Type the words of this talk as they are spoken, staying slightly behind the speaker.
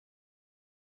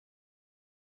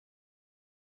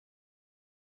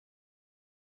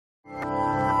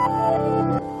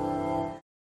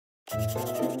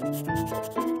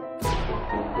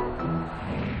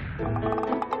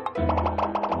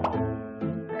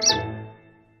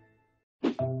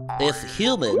If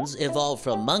humans evolved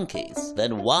from monkeys,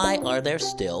 then why are there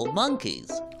still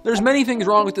monkeys? There's many things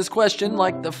wrong with this question,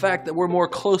 like the fact that we're more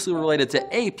closely related to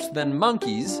apes than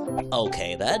monkeys.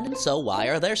 Okay then, so why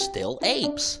are there still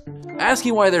apes?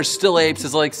 Asking why there's still apes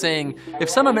is like saying,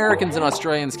 if some Americans and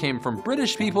Australians came from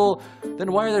British people,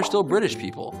 then why are there still British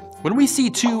people? When we see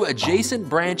two adjacent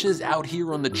branches out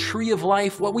here on the tree of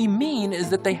life, what we mean is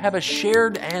that they have a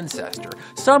shared ancestor,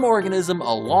 some organism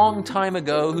a long time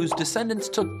ago whose descendants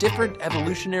took different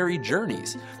evolutionary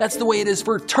journeys. That's the way it is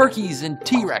for turkeys and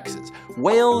T-Rexes,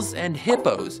 whales and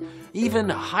hippos, even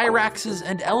hyraxes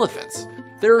and elephants.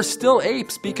 There are still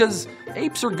apes because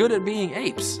apes are good at being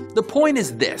apes. The point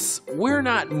is this: we're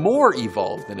not more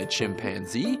evolved than a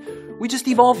chimpanzee, we just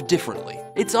evolved differently.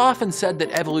 It's often said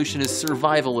that evolution is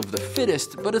survival of the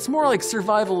fittest, but it's more like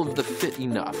survival of the fit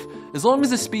enough. As long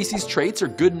as a species' traits are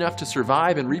good enough to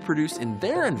survive and reproduce in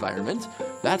their environment,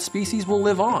 that species will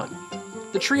live on.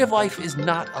 The tree of life is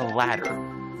not a ladder.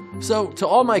 So to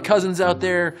all my cousins out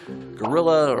there,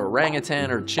 gorilla, orangutan,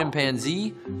 or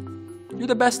chimpanzee, you're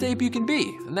the best ape you can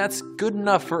be, and that's good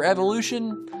enough for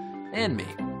evolution and me.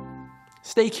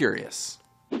 Stay curious.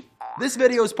 This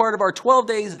video is part of our 12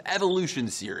 Days of Evolution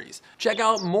series. Check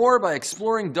out more by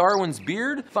exploring Darwin's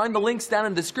beard. Find the links down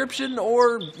in the description,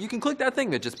 or you can click that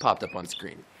thing that just popped up on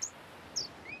screen.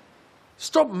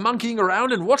 Stop monkeying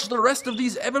around and watch the rest of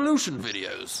these evolution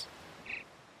videos.